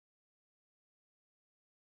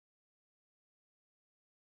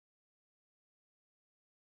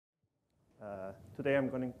Today I'm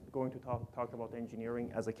going to talk about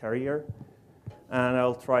engineering as a career, and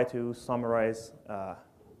I'll try to summarize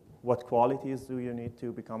what qualities do you need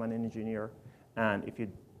to become an engineer, and if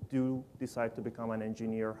you do decide to become an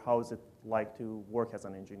engineer, how is it like to work as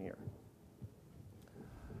an engineer?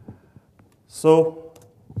 So,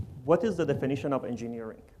 what is the definition of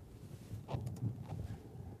engineering?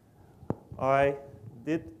 I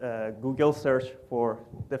did a Google search for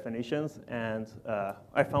definitions, and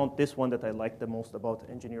I found this one that I liked the most about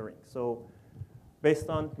engineering. So based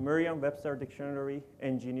on Merriam-Webster dictionary,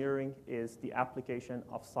 engineering is the application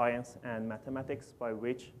of science and mathematics by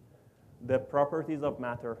which the properties of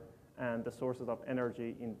matter and the sources of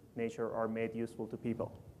energy in nature are made useful to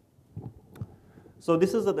people. So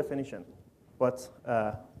this is the definition, but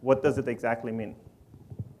what does it exactly mean?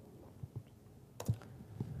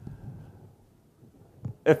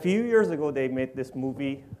 A few years ago, they made this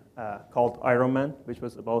movie called Iron Man, which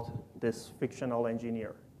was about this fictional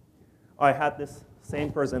engineer. I had this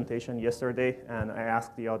same presentation yesterday, and I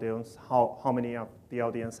asked the audience how many of the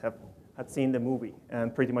audience had seen the movie,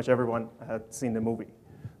 and pretty much everyone had seen the movie.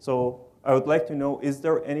 So I would like to know, is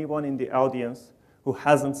there anyone in the audience who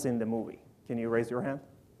hasn't seen the movie? Can you raise your hand?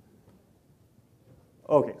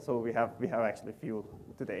 Okay, so we have actually a few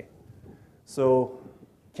today. So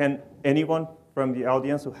can anyone from the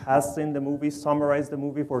audience who has seen the movie summarize the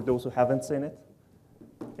movie for those who haven't seen it?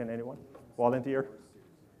 Can anyone volunteer?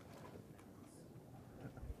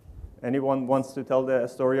 Anyone wants to tell the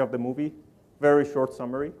story of the movie? Very short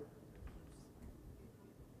summary.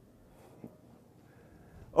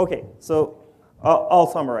 Okay, so I'll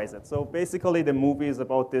summarize it. So basically the movie is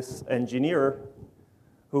about this engineer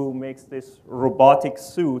who makes this robotic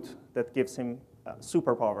suit that gives him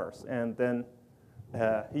superpowers, and then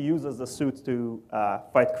he uses the suit to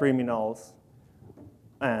fight criminals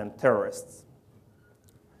and terrorists.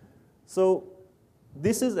 So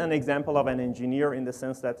this is an example of an engineer in the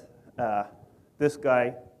sense that this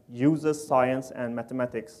guy uses science and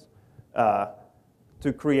mathematics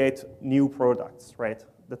to create new products, right,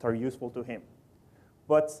 that are useful to him.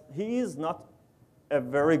 But he is not a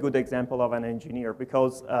very good example of an engineer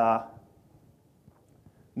because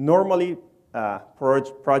normally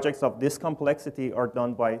projects of this complexity are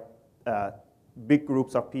done by big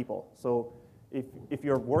groups of people. So if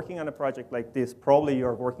you're working on a project like this, probably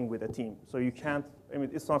you're working with a team. So you can't, I mean,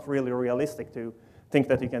 it's not really realistic to think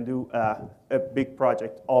that you can do a big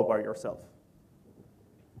project all by yourself.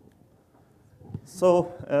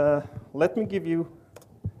 So let me give you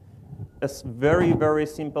a very, very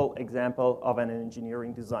simple example of an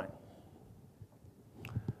engineering design.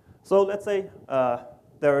 So let's say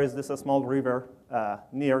there is this small river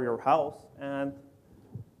near your house, and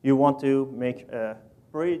you want to make a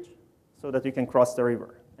bridge so that you can cross the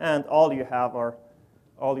river. And all you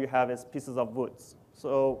have is pieces of wood.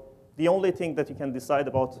 So the only thing that you can decide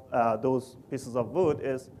about those pieces of wood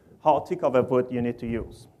is how thick of a wood you need to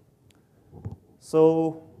use.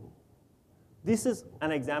 So this is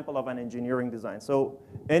an example of an engineering design. So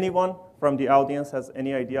anyone from the audience has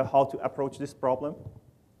any idea how to approach this problem?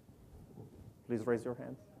 Please raise your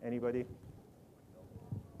hand. Anybody?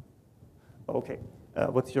 Okay.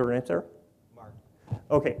 What's your name, sir? Mark.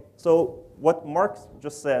 Okay. So what Mark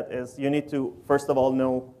just said is you need to, first of all,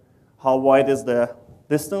 know how wide is the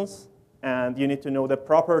distance, and you need to know the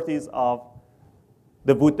properties of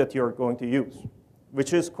the wood that you're going to use,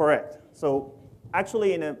 which is correct. So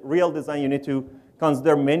actually, in a real design, you need to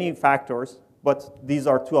consider many factors, but these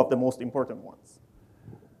are two of the most important ones.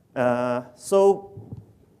 So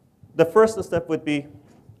the first step would be,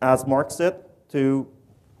 as Mark said, to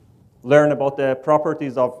learn about the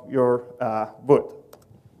properties of your wood.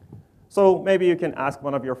 So maybe you can ask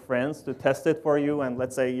one of your friends to test it for you, and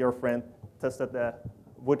let's say your friend tested the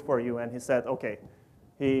wood for you, and he said, okay,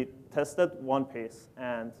 he tested one piece,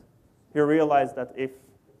 and he realized that if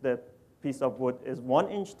the piece of wood is 1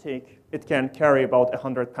 inch thick, it can carry about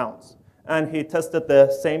 100 pounds. And he tested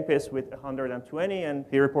the same piece with 120, and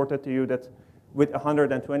he reported to you that with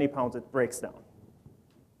 120 pounds, it breaks down.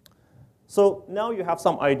 So now you have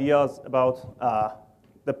some ideas about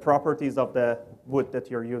the properties of the wood that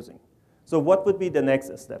you're using. So what would be the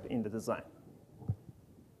next step in the design?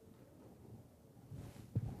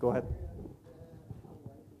 Go ahead.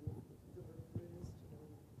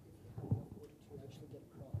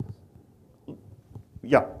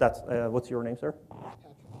 Yeah, that's, what's your name, sir?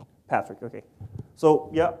 Patrick, okay. So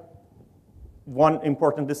yeah, one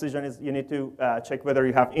important decision is you need to check whether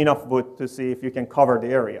you have enough wood to see if you can cover the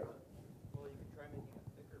area. Well, you could try making a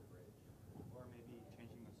thicker bridge, or maybe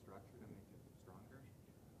changing the structure to make it stronger.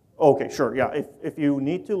 Okay, sure, yeah. If you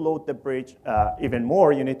need to load the bridge even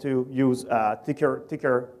more, you need to use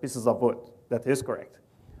thicker pieces of wood. That is correct.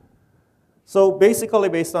 So basically,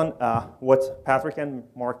 based on what Patrick and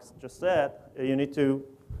Mark just said, you need to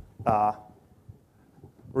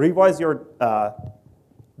revise your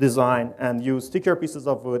design and use thicker pieces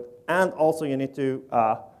of wood, and also you need to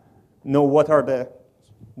know what are the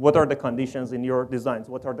conditions in your designs,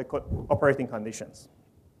 what are the operating conditions.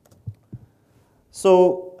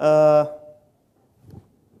 So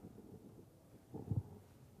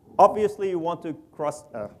obviously you want to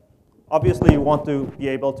be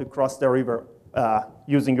able to cross the river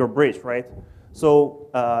using your bridge, right? So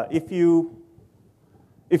if you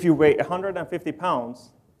weigh 150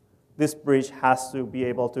 pounds, this bridge has to be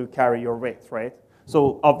able to carry your weight, right?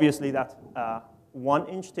 So obviously that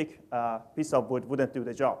 1-inch thick piece of wood wouldn't do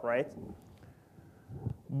the job, right?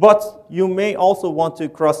 But you may also want to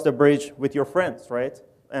cross the bridge with your friends, right?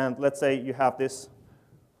 And let's say you have this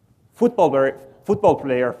football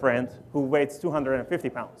player friend who weighs 250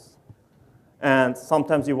 pounds. And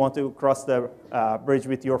sometimes you want to cross the bridge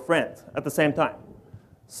with your friend at the same time.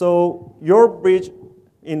 So your bridge,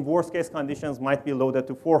 in worst case conditions, might be loaded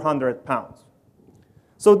to 400 pounds.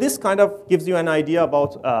 So this kind of gives you an idea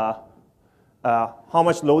about how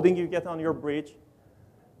much loading you get on your bridge.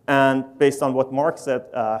 And based on what Mark said,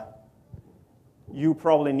 you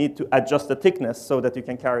probably need to adjust the thickness so that you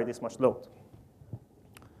can carry this much load.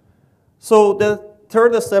 So the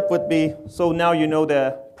third step would be, so now you know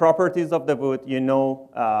the properties of the wood, you know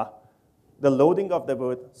the loading of the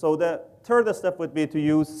wood. So the third step would be to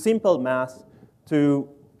use simple math to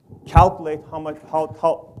calculate how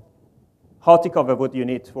thick of a wood you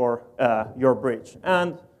need for your bridge.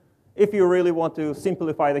 And if you really want to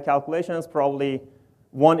simplify the calculations, probably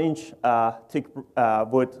 1-inch thick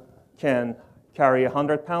wood can carry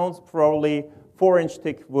 100 pounds. Probably 4-inch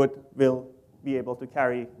thick wood will be able to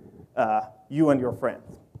carry you and your friend.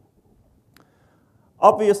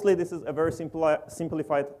 Obviously, this is a very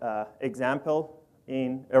simplified example.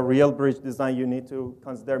 In a real bridge design, you need to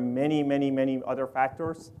consider many other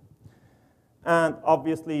factors. And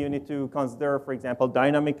obviously, you need to consider, for example,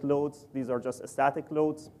 dynamic loads. These are just static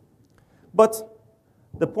loads. But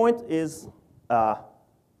the point is,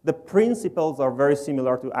 the principles are very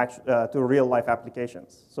similar to real-life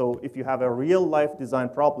applications. So if you have a real-life design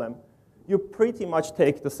problem, you pretty much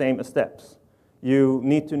take the same steps. You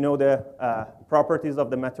need to know the properties of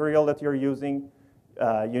the material that you're using.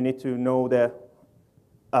 You need to know the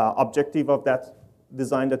objective of that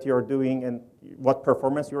design that you're doing and what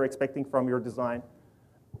performance you're expecting from your design.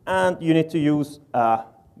 And you need to use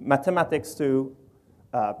mathematics to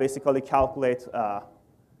basically calculate,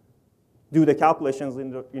 do the calculations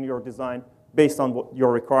in your design based on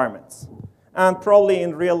your requirements. And probably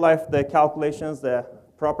in real life, the calculations, the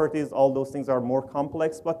properties, all those things are more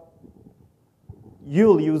complex, but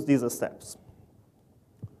you'll use these steps.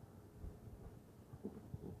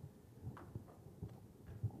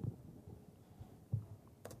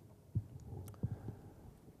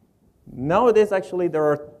 Nowadays, actually, there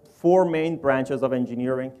are 4 main branches of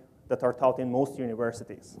engineering that are taught in most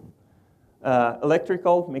universities: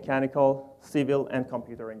 electrical, mechanical, civil, and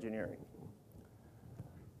computer engineering.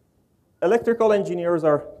 Electrical engineers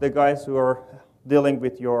are the guys who are dealing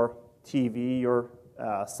with your TV, your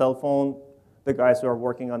cell phone, the guys who are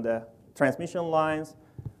working on the transmission lines,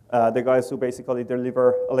 the guys who basically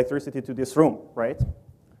deliver electricity to this room, right?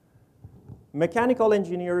 Mechanical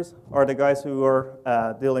engineers are the guys who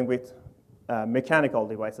are dealing with mechanical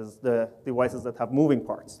devices, the devices that have moving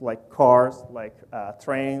parts, like cars, like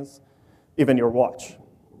trains, even your watch.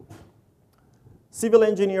 Civil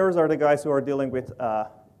engineers are the guys who are dealing with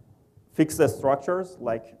fixed structures,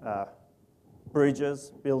 like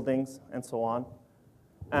bridges, buildings, and so on.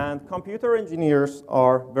 And computer engineers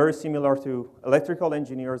are very similar to electrical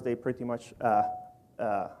engineers. They pretty much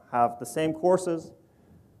have the same courses,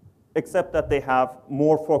 except that they have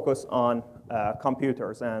more focus on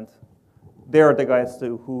computers, and they're the guys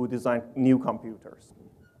who design new computers.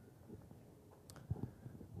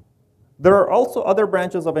 There are also other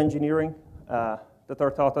branches of engineering that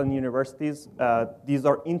are taught in universities. These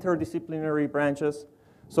are interdisciplinary branches.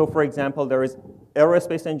 So for example, there is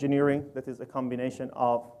aerospace engineering that is a combination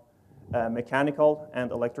of mechanical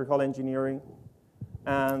and electrical engineering.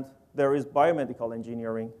 And there is biomedical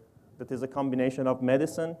engineering that is a combination of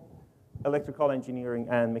medicine, electrical engineering,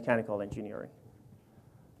 and mechanical engineering.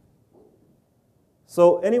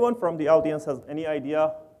 So anyone from the audience has any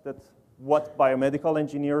idea what biomedical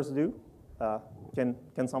engineers do?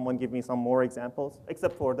 Can someone give me some more examples,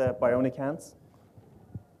 except for the bionic hands?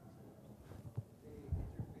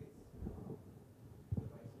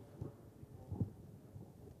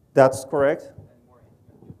 That's correct.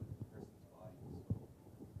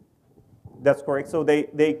 That's correct. So they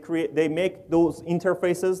make those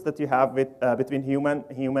interfaces that you have with, between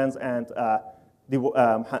humans and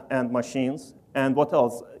machines. And what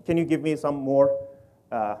else? Can you give me some more?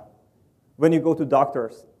 When you go to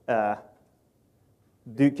doctors,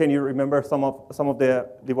 can you remember some of the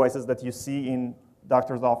devices that you see in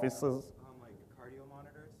doctors' offices? Like cardio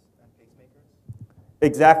monitors and pacemakers.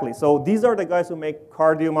 Exactly. So these are the guys who make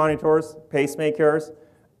cardio monitors, pacemakers,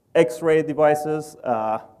 X-ray devices,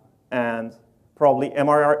 and probably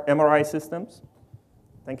MRI systems.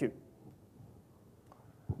 Thank you.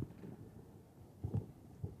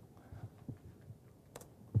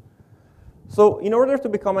 So in order to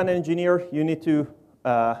become an engineer, you need to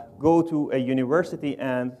go to a university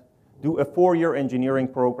and do a 4-year engineering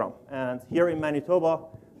program. And here in Manitoba,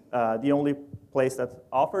 the only place that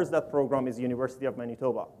offers that program is University of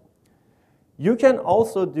Manitoba. You can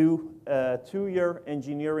also do a 2-year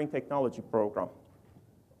engineering technology program.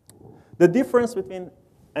 The difference between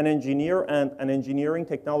an engineer and an engineering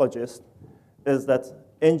technologist is that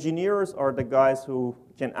engineers are the guys who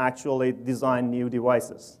can actually design new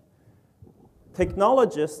devices.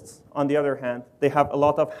 Technologists, on the other hand, they have a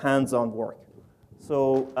lot of hands-on work.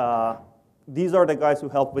 So these are the guys who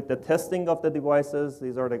help with the testing of the devices.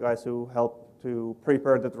 These are the guys who help to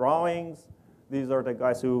prepare the drawings. These are the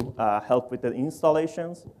guys who help with the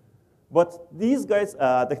installations. But these guys,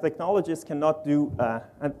 the technologists, cannot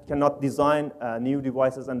design new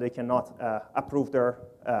devices, and they cannot approve their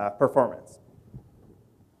performance.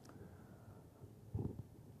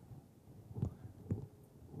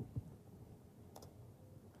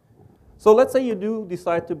 So let's say you do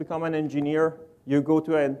decide to become an engineer. You go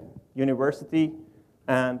to a university,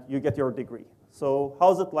 and you get your degree. So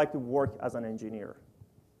how's it like to work as an engineer?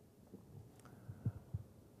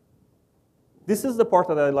 This is the part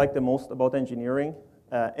that I like the most about engineering.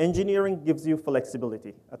 Engineering gives you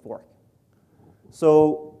flexibility at work.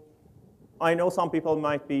 So I know some people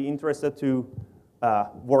might be interested to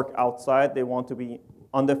work outside. They want to be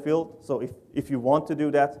on the field. So if you want to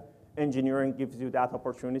do that, engineering gives you that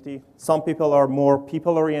opportunity. Some people are more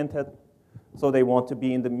people-oriented. So they want to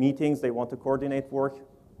be in the meetings. They want to coordinate work.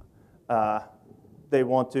 They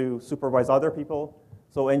want to supervise other people.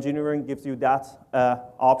 So engineering gives you that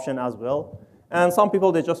option as well. And some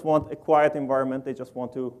people, they just want a quiet environment. They just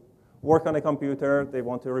want to work on a computer. They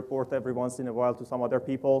want to report every once in a while to some other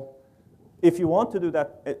people. If you want to do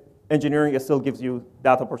that, engineering still gives you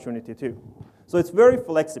that opportunity too. So it's very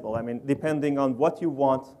flexible. I mean, depending on what you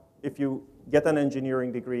want, if you get an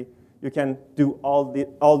engineering degree, you can do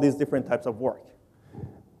all these different types of work.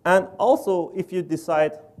 And also, if you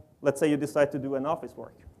decide, let's say you decide to do an office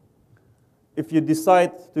work. If you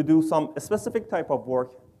decide to do a specific type of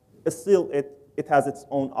work, still it has its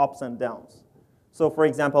own ups and downs. So for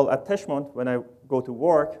example, at Teshmont, when I go to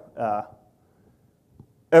work,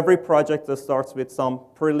 every project starts with some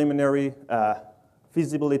preliminary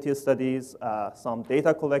feasibility studies, some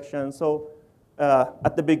data collection. So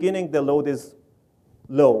at the beginning, the load is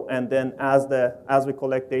low. And then as we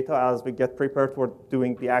collect data, as we get prepared for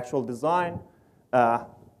doing the actual design,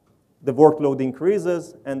 the workload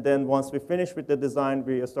increases. And then once we finish with the design,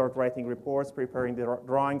 we start writing reports, preparing the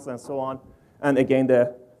drawings, and so on. And again,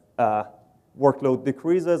 the workload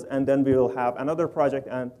decreases. And then we will have another project,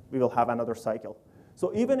 and we will have another cycle.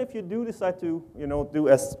 So even if you do decide to do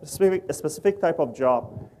a specific type of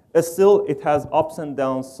job, still it has ups and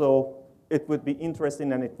downs. So it would be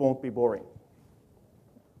interesting, and it won't be boring.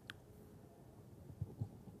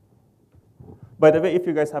 By the way, if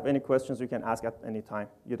you guys have any questions, you can ask at any time.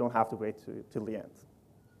 You don't have to wait till the end.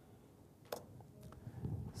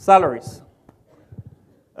 Salaries.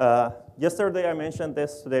 Yesterday I mentioned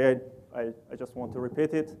this. Today I just want to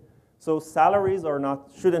repeat it. So salaries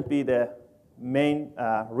shouldn't be the main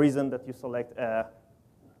reason that you select a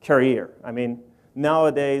career. I mean,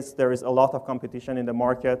 nowadays there is a lot of competition in the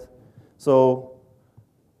market. So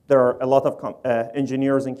there are a lot of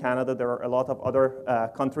engineers in Canada. There are a lot of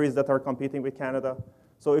other countries that are competing with Canada.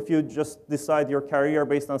 So if you just decide your career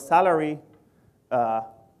based on salary,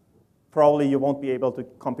 probably you won't be able to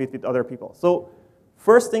compete with other people. So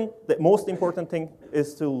first thing, the most important thing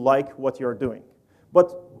is to like what you're doing.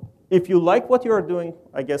 But if you like what you're doing,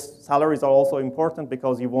 I guess salaries are also important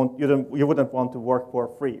because you wouldn't want to work for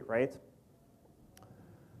free, right?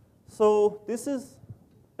 So this is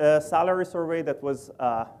a salary survey that was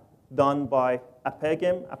done by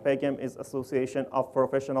APEGM. APEGM is Association of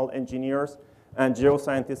Professional Engineers and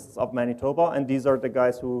Geoscientists of Manitoba, and these are the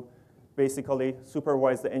guys who basically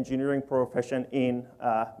supervise the engineering profession in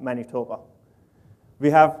Manitoba.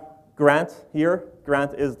 We have Grant here.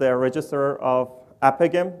 Grant is the Register of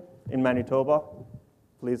Apagem in Manitoba.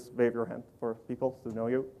 Please wave your hand for people to know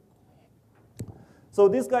you. So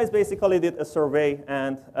these guys basically did a survey,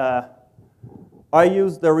 and I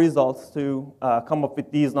used the results to come up with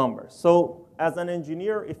these numbers. So as an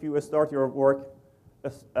engineer, if you start your work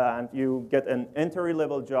and you get an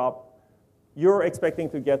entry-level job, you're expecting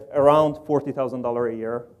to get around $40,000 a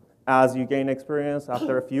year. As you gain experience,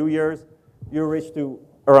 after a few years, you reach to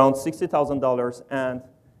around $60,000. And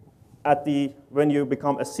when you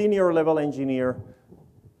become a senior level engineer,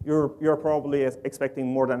 you're probably expecting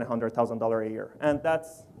more than $100,000 a year. And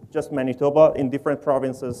that's just Manitoba. In different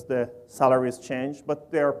provinces, the salaries change,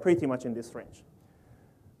 but they're pretty much in this range.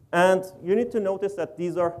 And you need to notice that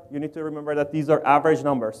you need to remember that these are average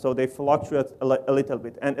numbers, so they fluctuate a little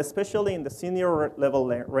bit. And especially in the senior level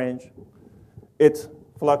range, it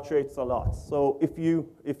fluctuates a lot. So if you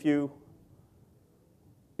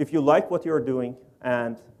like what you're doing,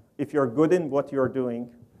 and if you're good in what you're doing,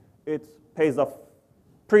 it pays off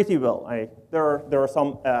pretty well. There are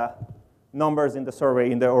some numbers in the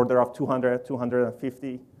survey in the order of 200,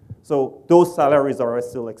 250. So those salaries are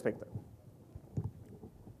still expected.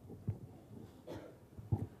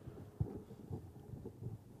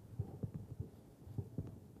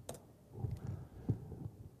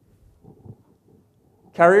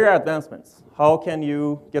 Career advancements. How can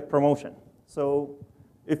you get promotion? So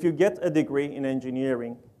if you get a degree in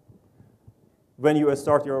engineering, when you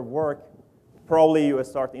start your work, probably you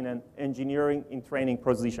start in an engineering in training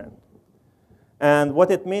position. And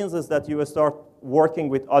what it means is that you start working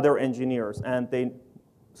with other engineers, and they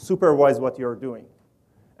supervise what you're doing.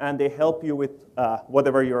 And they help you with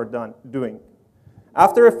whatever you're doing.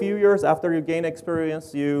 After a few years, after you gain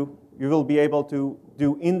experience, you will be able to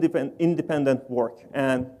do independent work,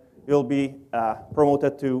 and you'll be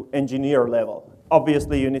promoted to engineer level.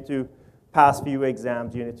 Obviously, you need to pass few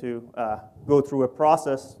exams. You need to go through a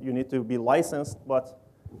process. You need to be licensed, but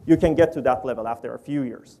you can get to that level after a few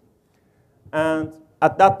years. And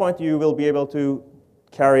at that point, you will be able to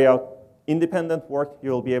carry out independent work. You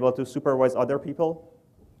will be able to supervise other people,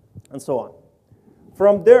 and so on.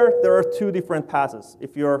 From there are two different paths.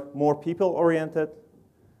 If you're more people-oriented,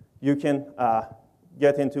 you can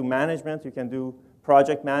get into management. You can do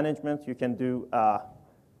project management. You can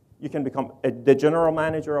become the general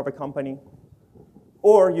manager of a company,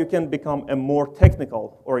 or you can become a more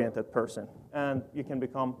technical-oriented person, and you can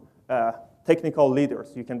become technical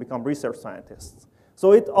leaders. You can become research scientists.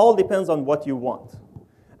 So it all depends on what you want.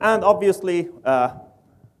 And obviously,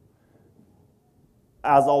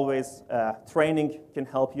 as always, training can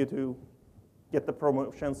help you to get the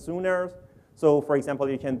promotion sooner. So for example,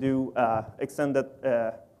 you can do extended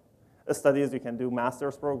studies, you can do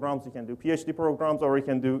master's programs, you can do PhD programs, or you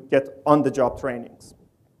can get on-the-job trainings.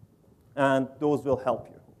 And those will help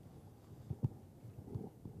you.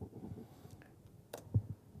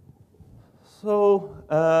 So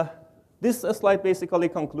this slide basically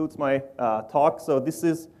concludes my talk. So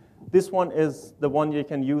this one is the one you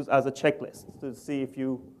can use as a checklist to see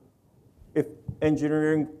if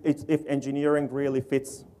engineering really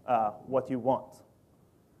fits what you want.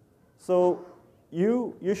 So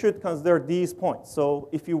you should consider these points. So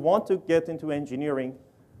if you want to get into engineering,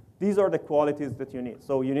 these are the qualities that you need.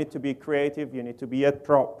 So you need to be creative. You need to be a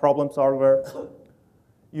problem solver.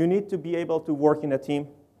 You need to be able to work in a team.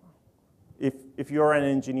 If you're an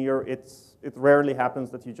engineer, it rarely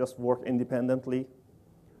happens that you just work independently.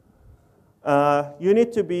 You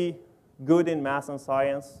need to be good in math and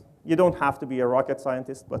science. You don't have to be a rocket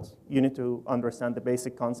scientist, but you need to understand the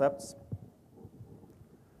basic concepts.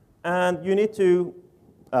 And you need to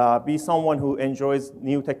be someone who enjoys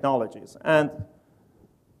new technologies. And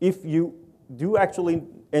if you do actually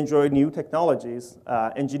enjoy new technologies,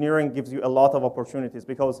 engineering gives you a lot of opportunities,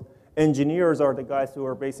 because engineers are the guys who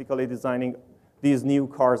are basically designing these new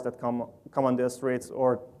cars that come on the streets,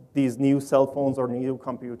 or these new cell phones or new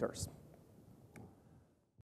computers.